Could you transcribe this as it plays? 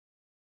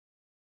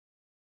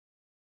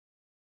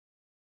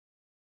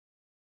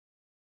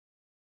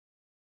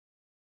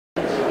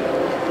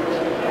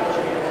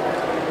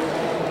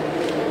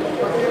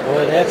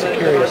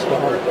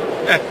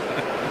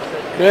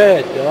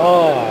Good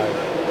dog.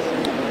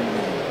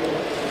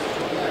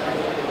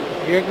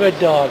 You're good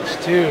dogs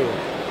too.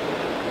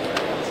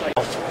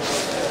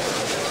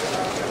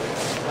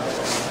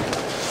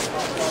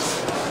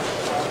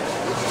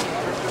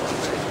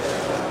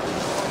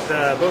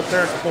 Both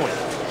parents point.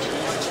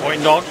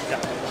 Pointing dog? Yeah.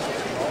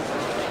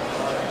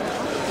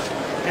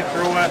 Hips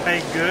roll that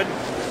thing good.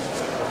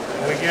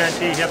 And we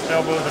guarantee hips,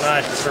 elbows, and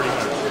eyes for 30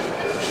 minutes.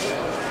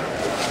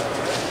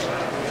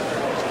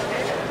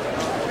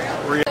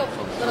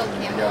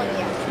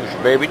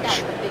 Baby. He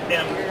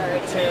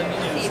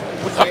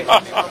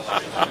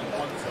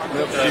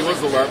was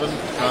 11,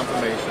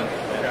 confirmation.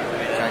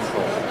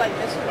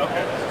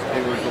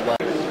 He was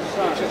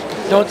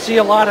 11. Don't see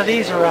a lot of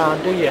these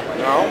around, do you?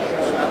 No?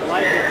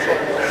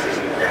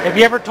 Have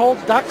you ever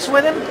told ducks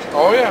with him?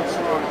 Oh, yeah.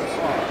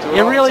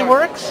 It really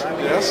works?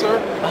 Yes,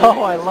 sir.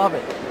 Oh, I love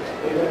it.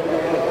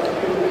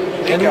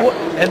 And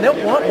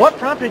what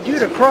prompted you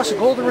to cross a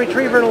golden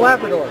retriever and a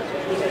Labrador?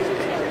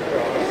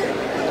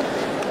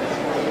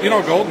 You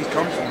know, Goldens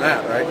come from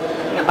that, right?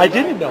 I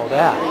didn't know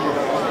that.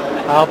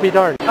 I'll be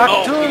darned.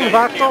 Achtung,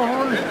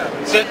 Wachtelhund.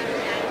 Sit.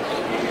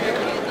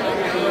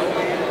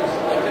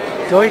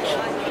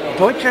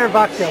 Deutscher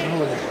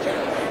Wachtelhund.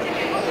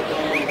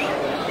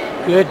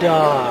 Good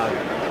dog.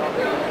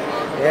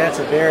 Yeah, it's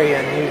a very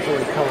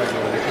unusually colored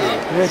one, too.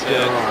 Good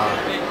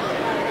dog.